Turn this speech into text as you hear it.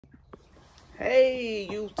Hey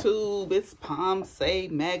YouTube, it's Say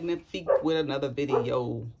Magnifique with another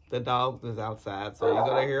video. The dog is outside, so you're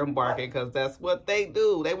gonna hear them barking because that's what they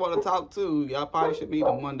do. They want to talk too. Y'all probably should meet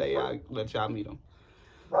them one day. I'll let y'all meet them.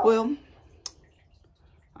 Well,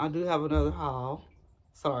 I do have another haul.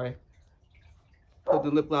 Sorry. Put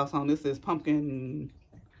the lip gloss on. This is pumpkin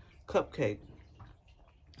cupcake.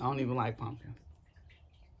 I don't even like pumpkin.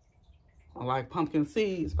 I like pumpkin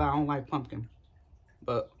seeds, but I don't like pumpkin.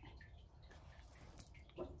 But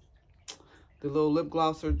the little lip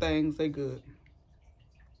glosser things, they good.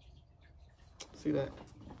 See that?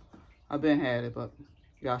 I've been had it, but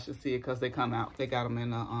y'all should see it because they come out. They got them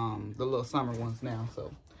in the little summer ones now.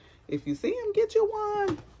 So if you see them, get you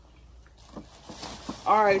one.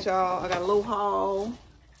 All right, y'all. I got a little haul.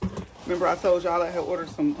 Remember I told y'all I had ordered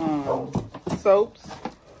some soaps.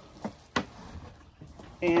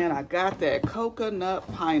 And I got that coconut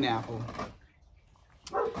pineapple.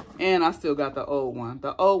 And I still got the old one.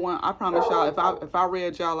 The old one, I promise y'all, if I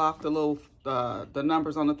read y'all off the little the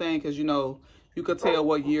numbers on the thing, because you know, you could tell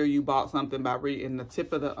what year you bought something by reading the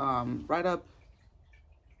tip of the right up.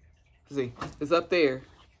 See, it's up there.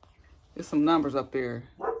 There's some numbers up there,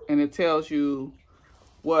 and it tells you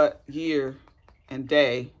what year and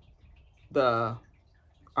day the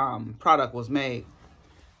product was made.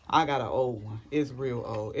 I got an old one. It's real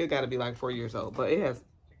old. It got to be like 4 years old, but it has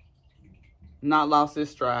not lost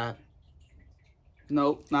its stride.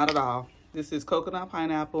 Nope, not at all. This is coconut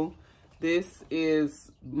pineapple. This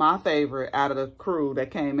is my favorite out of the crew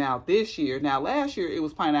that came out this year. Now, last year it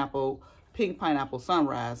was pink pineapple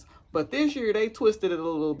sunrise. But this year they twisted it a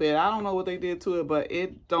little bit. I don't know what they did to it, but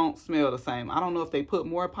it don't smell the same. I don't know if they put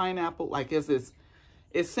more pineapple. Like,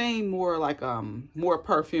 it seemed more like more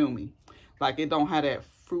perfumey. Like, it don't have that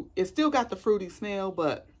fruit. It still got the fruity smell,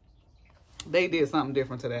 but they did something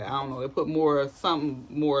different to that. I don't know. They put some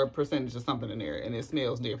more percentage of something in there, and it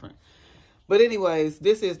smells different. But anyways,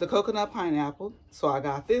 this is the coconut pineapple. So I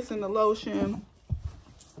got this in the lotion.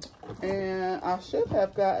 And I should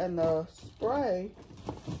have gotten the spray.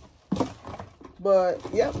 But,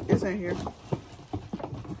 yep, it's in here.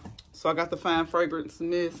 So I got the Fine Fragrance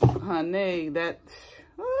Mist Honey. That,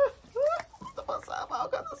 what's up,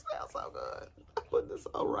 because it smells so good. I put this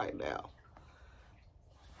on right now.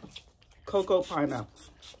 Cocoa pineapple.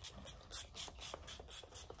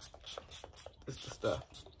 This is the stuff.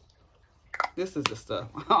 This is the stuff.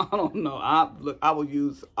 I don't know. I will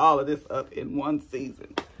use all of this up in one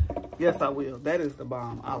season. Yes, I will. That is the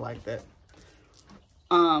bomb. I like that.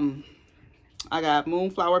 I got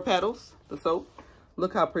Moonflower Petals, the soap.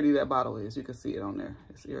 Look how pretty that bottle is. You can see it on there.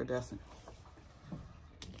 It's iridescent. I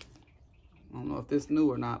don't know if this new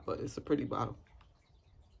or not, but it's a pretty bottle.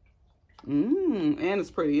 And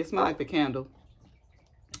it's pretty. It smells like the candle.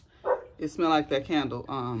 It smells like that candle.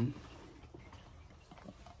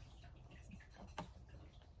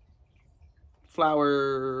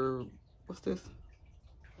 Flower, what's this?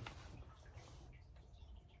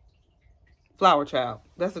 Flower Child.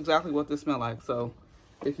 That's exactly what this smells like. So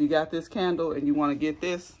if you got this candle and you want to get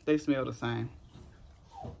this, they smell the same.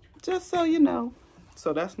 Just so you know.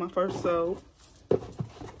 So that's my first soap.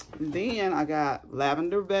 Then I got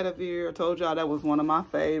Lavender Vetiver. I told y'all that was one of my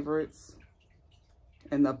favorites.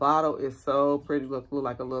 And the bottle is so pretty. Look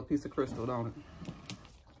like a little piece of crystal, don't it?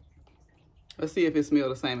 Let's see if it smells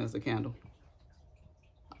the same as the candle.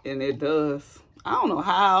 And it does. I don't know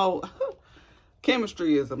how.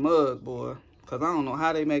 Chemistry is a mug, boy. Because I don't know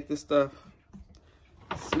how they make this stuff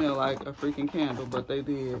smell like a freaking candle. But they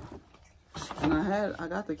did. And I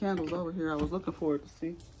got the candles over here. I was looking for it to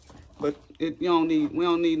see. But we don't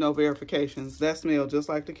need no verifications. That smells just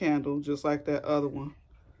like the candle, just like that other one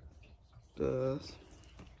does.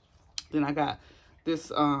 Then I got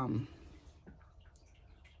this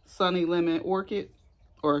Sunny Lemon Orchid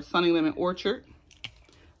or Sunny Lemon Orchard.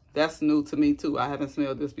 That's new to me too. I haven't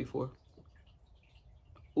smelled this before.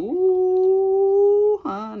 Ooh,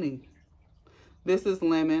 honey. This is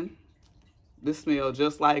lemon. This smells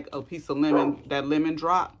just like a piece of lemon, that lemon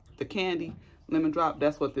drop, the candy. Lemon drop,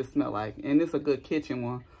 that's what this smell like. And it's a good kitchen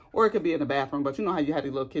one. Or it could be in the bathroom. But you know how you had the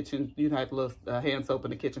little kitchen, you had the little hand soap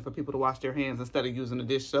in the kitchen for people to wash their hands instead of using the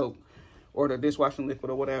dish soap or the dishwashing liquid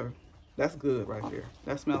or whatever. That's good right there.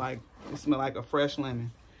 That smell like, it smell like a fresh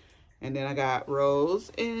lemon. And then I got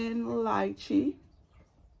Rose and Lychee.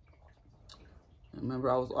 Remember,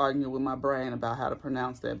 I was arguing with my brain about how to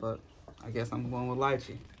pronounce that, but I guess I'm going with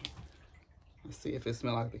Lychee. Let's see if it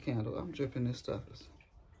smells like the candle. I'm dripping this stuff. It's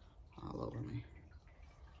all over me.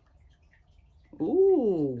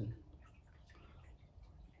 Ooh.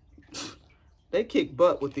 They kick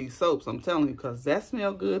butt with these soaps, I'm telling you, because that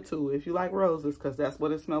smell good too. If you like roses, because that's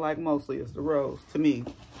what it smells like mostly, is the rose to me.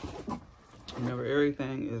 Remember,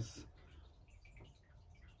 everything is,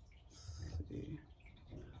 let's see,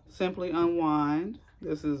 Simply Unwind.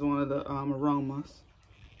 This is one of the aromas.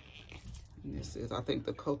 And this is, I think,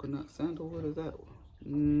 the coconut sandalwood. Is that?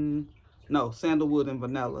 No, sandalwood and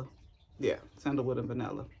vanilla. Yeah, sandalwood and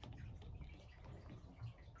vanilla.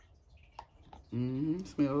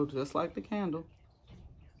 Smells just like the candle.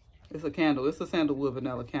 It's a candle. It's a sandalwood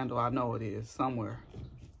vanilla candle. I know it is somewhere.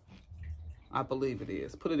 I believe it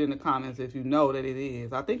is. Put it in the comments if you know that it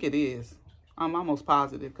is. I think it is. I'm almost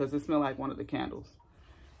positive because it smells like one of the candles.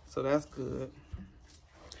 So that's good.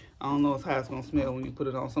 I don't know how it's going to smell when you put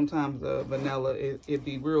it on. Sometimes the vanilla, it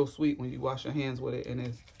be real sweet when you wash your hands with it, and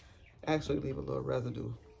it's actually leave a little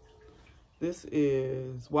residue. This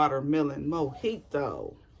is Watermelon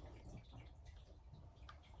Mojito.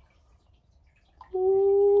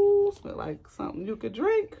 Ooh, smell like something you could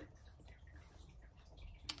drink.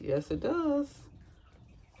 Yes, it does.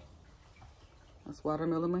 That's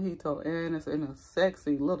Watermelon Mojito, and it's in a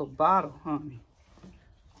sexy little bottle, honey.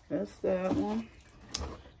 That's that one.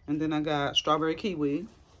 And then I got Strawberry Kiwi.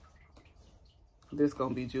 This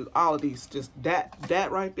gonna be juicy. All of these, just that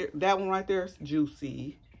right there, that one right there is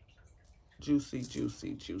juicy. Juicy,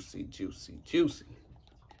 juicy, juicy, juicy, juicy.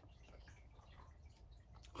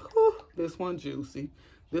 Whew, this one juicy.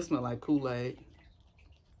 This smell like Kool-Aid.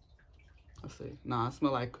 Let's see. Nah, it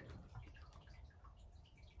smell like,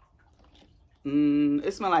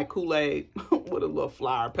 it smell like Kool-Aid with a little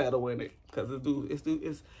flower petal in it. Cause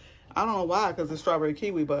it's I don't know why, because it's strawberry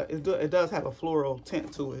kiwi, but it does have a floral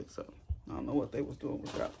tint to it. So I don't know what they was doing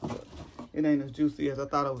with that, but it ain't as juicy as I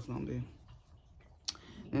thought it was gonna be.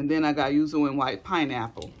 And then I got yuzu and white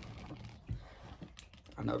pineapple.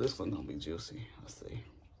 I know this one gonna be juicy. Let's see.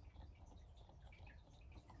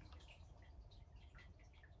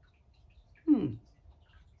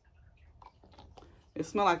 It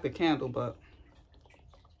smells like the candle, but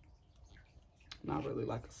not really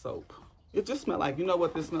like a soap. It just smells like, you know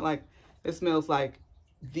what this smells like? It smells like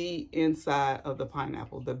the inside of the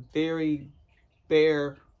pineapple, the very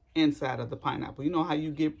bare inside of the pineapple. You know how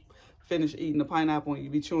you get finished eating the pineapple and you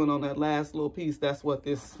be chewing on that last little piece? That's what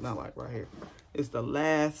this smells like right here. It's the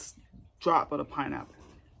last drop of the pineapple,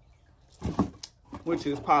 which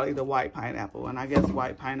is probably the white pineapple. And I guess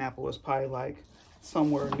white pineapple is probably like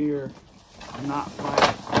somewhere near not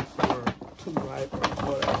ripe or too ripe or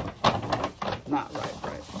whatever. Not ripe,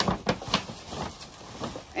 right?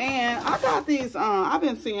 And I got these, I've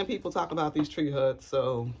been seeing people talk about these tree huts,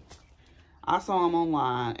 so I saw them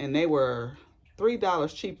online, and they were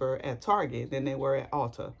 $3 cheaper at Target than they were at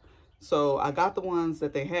Ulta. So I got the ones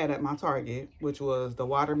that they had at my Target, which was the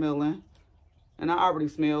watermelon, and I already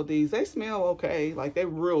smelled these. They smell okay, like they're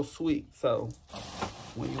real sweet. So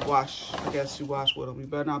when you wash, I guess you wash with them. You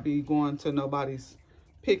better not be going to nobody's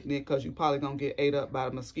picnic, because you probably gonna get ate up by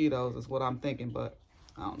the mosquitoes is what I'm thinking, but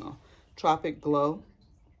I don't know. Tropic Glow.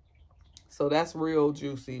 So that's real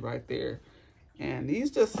juicy right there. And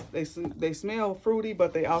these just, they smell fruity,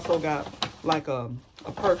 but they also got like a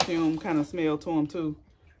perfume kind of smell to them too.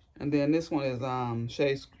 And then this one is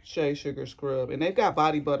Shea Sugar Scrub. And they've got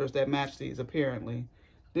body butters that match these apparently.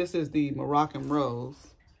 This is the Moroccan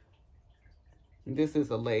Rose. And this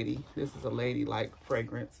is a lady. This is a lady-like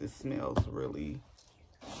fragrance. It smells really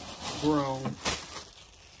grown,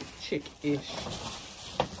 chick-ish.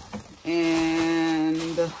 And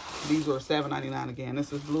these were $7.99 again.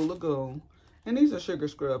 This is Blue Lagoon. And these are sugar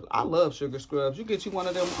scrubs. I love sugar scrubs. You get you one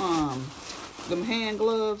of them hand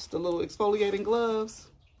gloves, the little exfoliating gloves.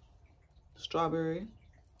 Strawberry.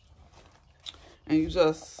 And you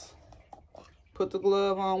just put the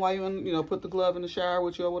glove on while you in, put the glove in the shower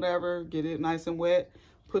with you or whatever. Get it nice and wet.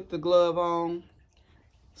 Put the glove on.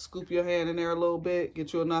 Scoop your hand in there a little bit.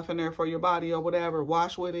 Get you enough in there for your body or whatever.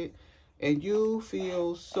 Wash with it. And you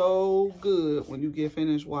feel so good when you get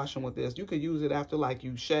finished washing with this. You could use it after like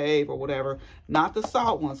you shave or whatever. Not the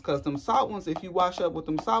salt ones, because them salt ones, if you wash up with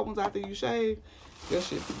them salt ones after you shave, your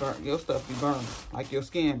shit be burnt. Your stuff be burning. Like your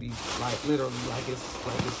skin be like literally like it's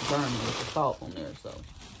burning with the salt on there. So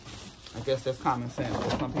I guess that's common sense,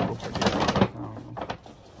 but some people forget. I don't know.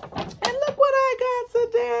 And look what I got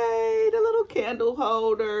today. The little candle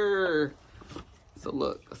holder. So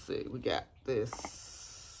look, let's see. We got this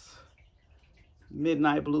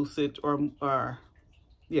Midnight Blue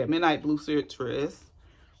Midnight Blue Citrus,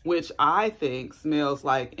 which I think smells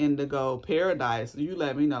like Indigo Paradise. You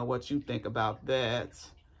let me know what you think about that.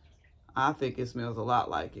 I think it smells a lot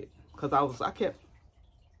like it, because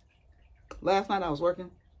last night I was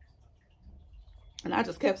working And I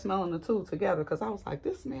just kept smelling the two together because I was like,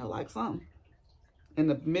 this smell like something. And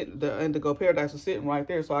the Indigo Paradise was sitting right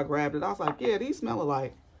there, so I grabbed it. I was like, yeah, these smell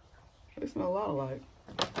alike. They smell a lot alike.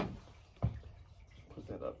 Put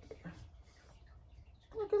that up there.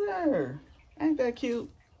 Look at there. Ain't that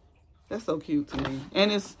cute? That's so cute to me.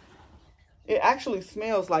 And it actually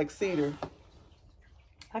smells like cedar.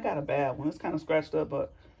 I got a bad one. It's kind of scratched up,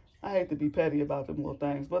 but I hate to be petty about them little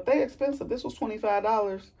things. But they expensive. This was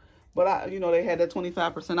 $25. But they had that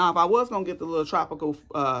 25% off. I was gonna get the little tropical,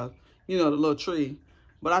 the little tree,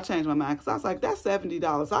 but I changed my mind because I was like, that's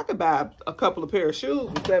 $70. I could buy a couple of pair of shoes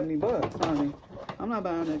with $70, honey. I'm not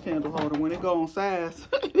buying that candle holder. When it go on size,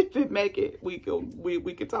 if it make it, we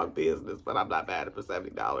could talk business, but I'm not buying it for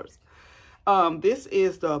 $70. This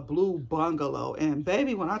is the Blue Bungalow, and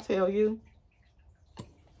baby, when I tell you,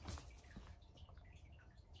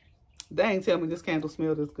 they ain't tell me this candle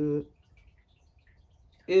smelled this good.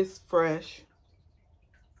 It's fresh,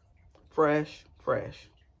 fresh, fresh.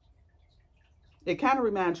 It kind of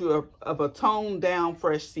reminds you of a toned down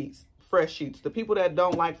fresh sheets. The people that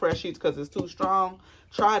don't like fresh sheets because it's too strong,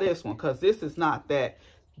 try this one because this is not that.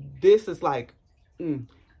 This is like,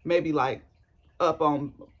 maybe like up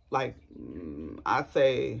on, like, I'd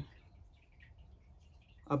say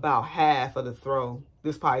about half of the throw.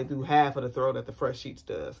 This probably do half of the throw that the fresh sheets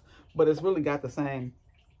does. But it's really got the same.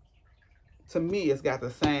 To me, it's got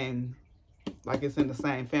the same, like it's in the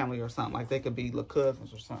same family or something. Like they could be little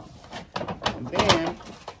cousins or something. And then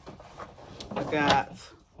I got,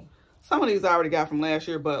 some of these I already got from last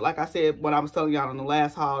year. But like I said, what I was telling y'all in the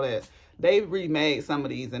last haul, that they remade some of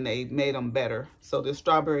these and they made them better. So this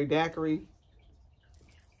Strawberry Daiquiri.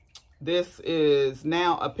 This is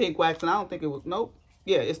now a pink wax. And I don't think it was, nope.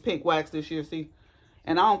 Yeah, it's pink wax this year, see?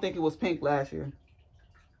 And I don't think it was pink last year.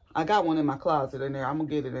 I got one in my closet in there. I'm going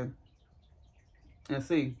to get it in and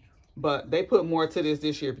see. But they put more to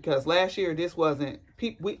this year because last year this wasn't,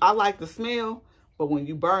 I like the smell, but when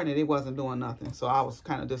you burn it, it wasn't doing nothing. So I was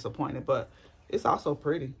kind of disappointed, but it's also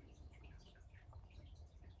pretty.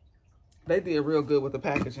 They did real good with the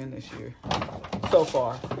packaging this year. So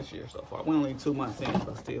far. We're only 2 months in,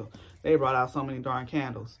 but still. They brought out so many darn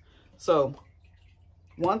candles. So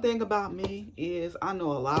one thing about me is I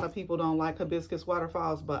know a lot of people don't like hibiscus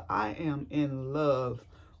waterfalls, but I am in love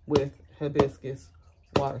with hibiscus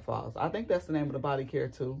waterfalls. I think that's the name of the body care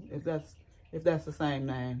too, if that's the same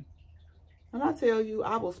name. And I tell you,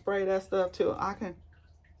 I will spray that stuff till I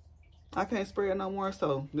can't spray it no more.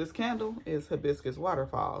 So this candle is hibiscus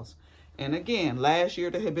waterfalls. And again, last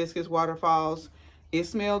year the hibiscus waterfalls, it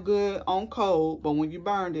smelled good on cold, but when you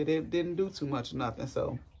burned it, it didn't do too much nothing.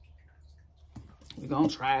 So we're gonna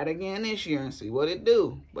try it again this year and see what it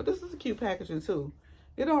do. But this is a cute packaging too.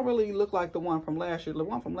 It don't really look like the one from last year. The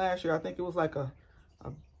one from last year, I think it was like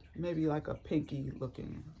maybe like a pinky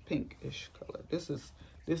looking, pinkish color. This is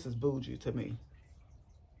bougie to me.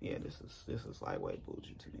 Yeah, this is lightweight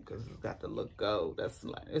bougie to me because it's got the look gold. It's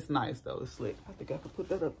nice though. It's slick. I think I could put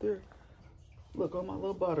that up there. Look on my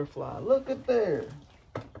little butterfly. Look at there.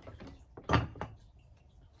 That's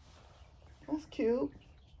cute.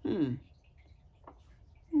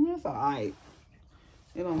 That's alright.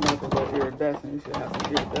 It don't make a little iridescent. It should have some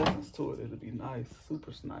iridescence to it. It'll be nice.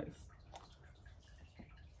 Super nice.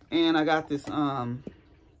 And I got this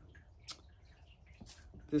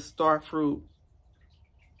this star fruit.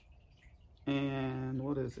 And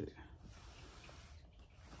what is it?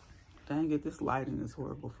 Dang it, this lighting is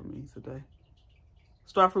horrible for me today.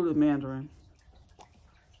 Star fruit and mandarin.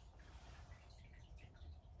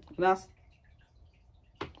 And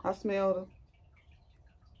I smelled them.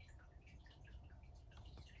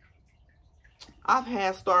 I've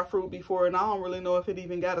had star fruit before and I don't really know if it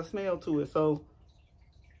even got a smell to it. So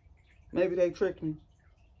maybe they tricked me.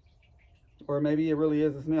 Or maybe it really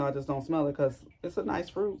is a smell. I just don't smell it because it's a nice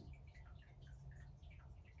fruit.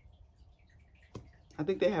 I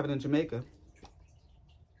think they have it in Jamaica.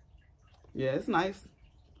 Yeah, it's nice.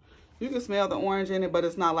 You can smell the orange in it, but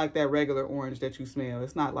it's not like that regular orange that you smell.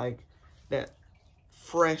 It's not like that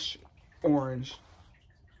fresh orange.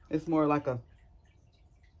 It's more like a,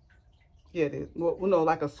 yeah, it is. Well, no,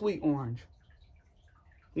 like a sweet orange.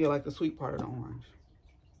 Yeah, like the sweet part of the orange.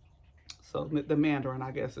 So the mandarin, I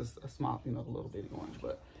guess, is a small, a little bitty orange,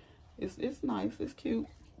 but it's nice. It's cute.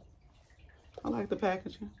 I like the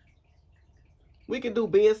packaging. We could do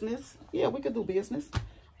business. Yeah, we could do business.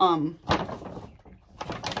 That's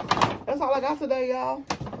all I got today, y'all.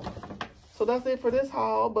 So that's it for this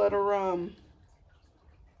haul. But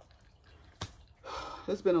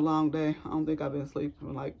it's been a long day. I don't think I've been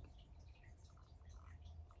sleeping like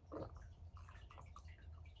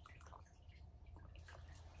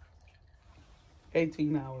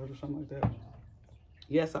 18 hours or something like that.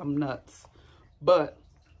 Yes, I'm nuts, but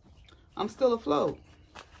I'm still afloat.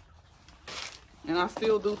 And I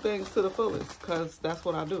still do things to the fullest because that's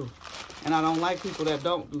what I do. And I don't like people that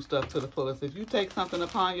don't do stuff to the fullest. If you take something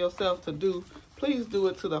upon yourself to do, please do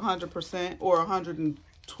it to the 100% or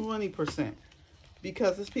 120%.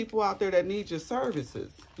 Because there's people out there that need your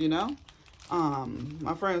services, you know?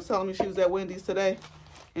 My friend was telling me she was at Wendy's today.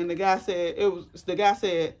 And the guy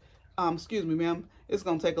said, excuse me, ma'am, it's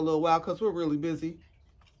going to take a little while because we're really busy.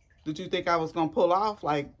 Did you think I was going to pull off?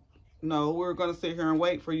 Like, no, we're going to sit here and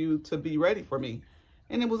wait for you to be ready for me.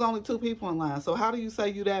 And it was only 2 people in line. So how do you say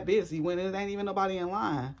you that busy when it ain't even nobody in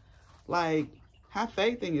line? Like, have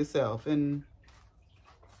faith in yourself and,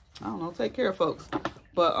 I don't know, take care of folks.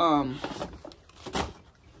 But,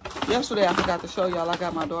 yesterday I forgot to show y'all, I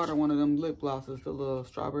got my daughter one of them lip glosses, the little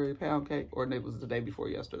strawberry pound cake, or it was the day before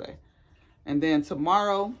yesterday. And then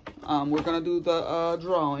tomorrow, we're going to do the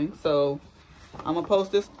drawing. So I'm going to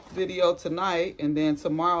post this video tonight, and then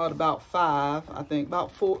tomorrow at about 5, I think,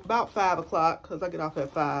 about 5 o'clock, because I get off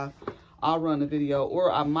at 5, I'll run the video,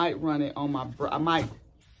 or I might run it on I might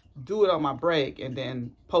do it on my break and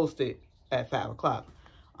then post it at 5 o'clock.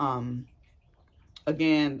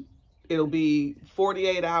 Again, it'll be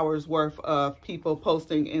 48 hours worth of people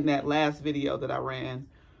posting in that last video that I ran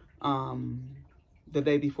the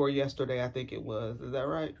day before yesterday, I think it was. Is that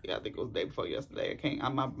right? Yeah, I think it was the day before yesterday. I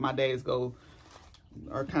can't, my days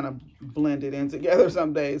are kind of blended in together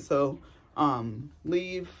some days. So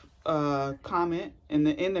leave a comment. In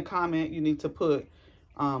the comment, you need to put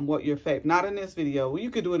what your favorite, not in this video. Well, you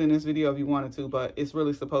could do it in this video if you wanted to, but it's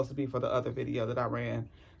really supposed to be for the other video that I ran.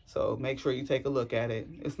 So make sure you take a look at it.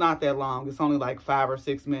 It's not that long. It's only like 5 or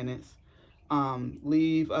 6 minutes.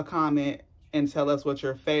 Leave a comment and tell us what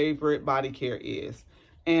your favorite body care is.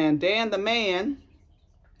 And Dan the man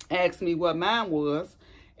asked me what mine was.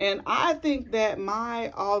 And I think that my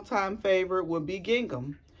all-time favorite would be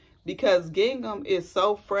gingham. Because gingham is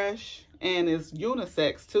so fresh and it's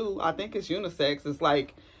unisex too. I think it's unisex. It's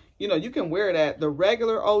like, you know, you can wear that. The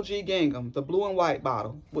regular OG gingham, the blue and white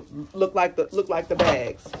bottle, would look like the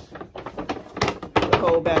bags. The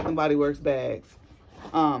whole Bath and Body Works bags.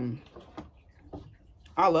 I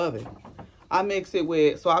love it. I mix it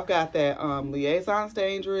with, so I've got that Liaison's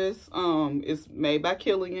Dangerous. It's made by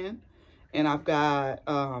Killian. And I've got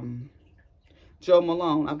Joe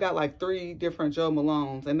Malone. I've got like 3 different Joe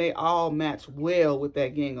Malones, and they all match well with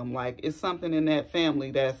that gingham. Like, it's something in that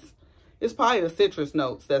family it's probably the citrus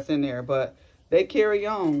notes that's in there, but they carry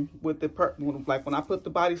on with like when I put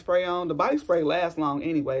the body spray on, the body spray lasts long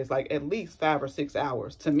anyways, like at least 5 or 6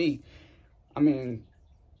 hours to me. I mean,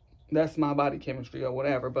 that's my body chemistry or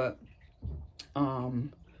whatever, but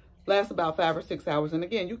lasts about 5 or 6 hours. And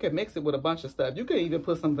again, you can mix it with a bunch of stuff. You could even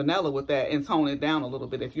put some vanilla with that and tone it down a little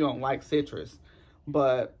bit if you don't like citrus.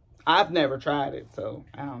 But I've never tried it, so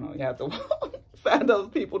I don't know. You have to find those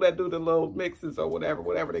people that do the little mixes or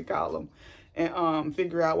whatever they call them, and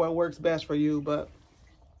figure out what works best for you. But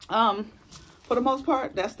for the most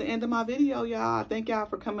part, that's the end of my video, y'all. I thank y'all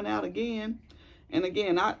for coming out again. And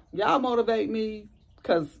again, y'all motivate me,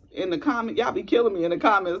 because in the comment, y'all be killing me in the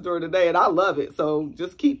comments during the day, and I love it. So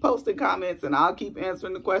just keep posting comments, and I'll keep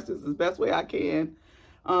answering the questions the best way I can.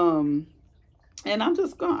 And I'm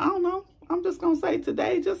just gonna, I don't know, I'm just gonna say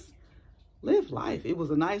today, just live life. It was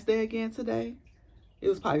a nice day again today. It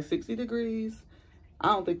was probably 60 degrees. I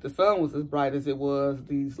don't think the sun was as bright as it was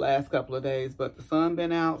these last couple of days, but the sun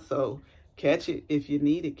been out, so catch it. If you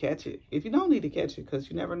need it, catch it. If you don't need to catch it, because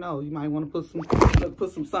you never know. You might want to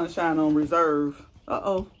put some sunshine on reserve.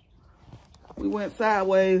 Uh-oh. We went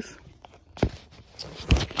sideways.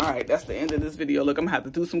 All right, that's the end of this video. Look, I'm going to have to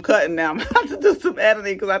do some cutting now. I'm going to have to do some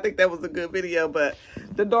editing because I think that was a good video, but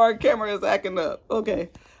the darn camera is acting up. Okay,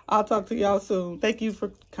 I'll talk to y'all soon. Thank you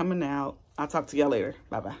for coming out. I'll talk to y'all later.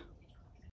 Bye-bye.